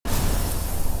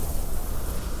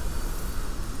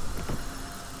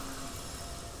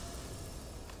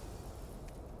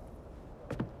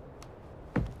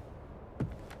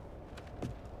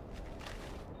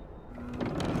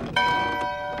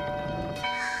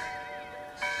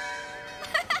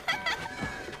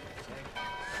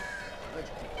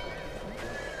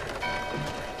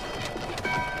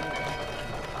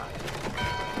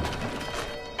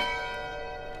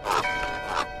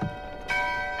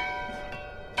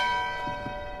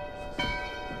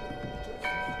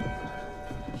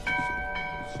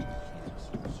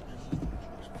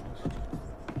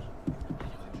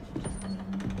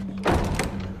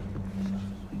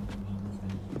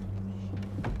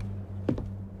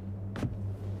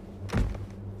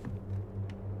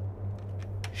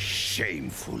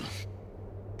Shameful.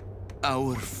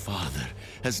 Our Father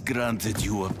has granted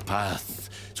you a path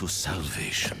to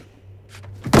salvation.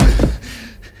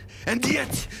 And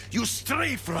yet, you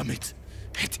stray from it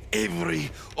at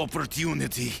every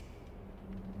opportunity.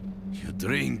 You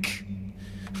drink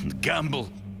and gamble.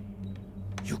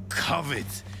 You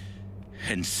covet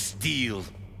and steal.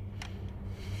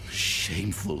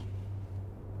 Shameful.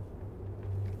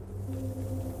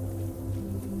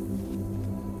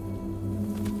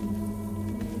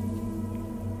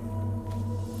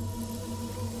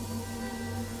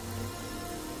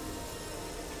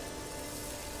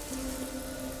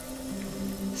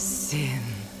 Sin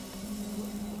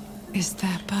is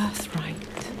their birthright.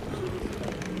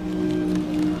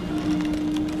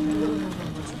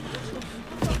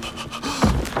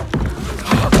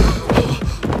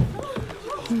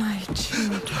 My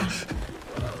children.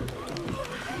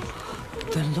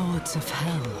 The lords of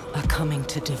hell are coming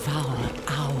to devour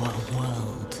our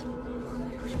world.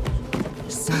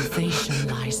 Salvation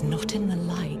lies not in the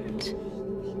light,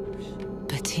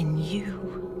 but in you.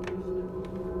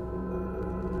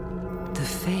 The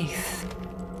faith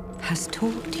has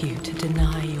taught you to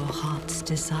deny your heart's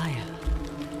desire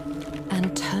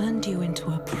and turned you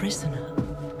into a prisoner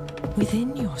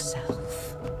within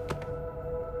yourself.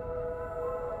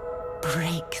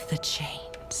 Break the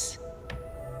chains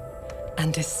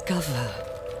and discover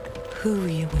who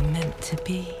you were meant to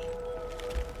be.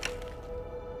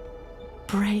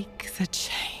 Break the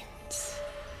chains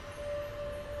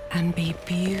and be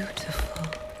beautiful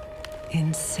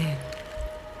in sin.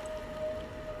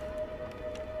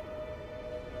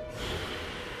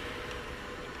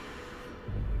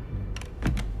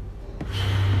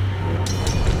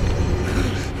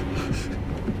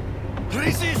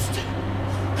 Resist!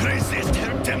 Resist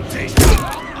her temptation!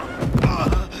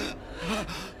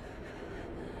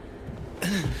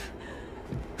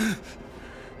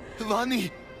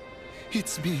 Vani,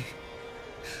 it's me.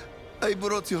 I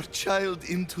brought your child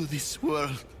into this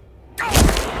world.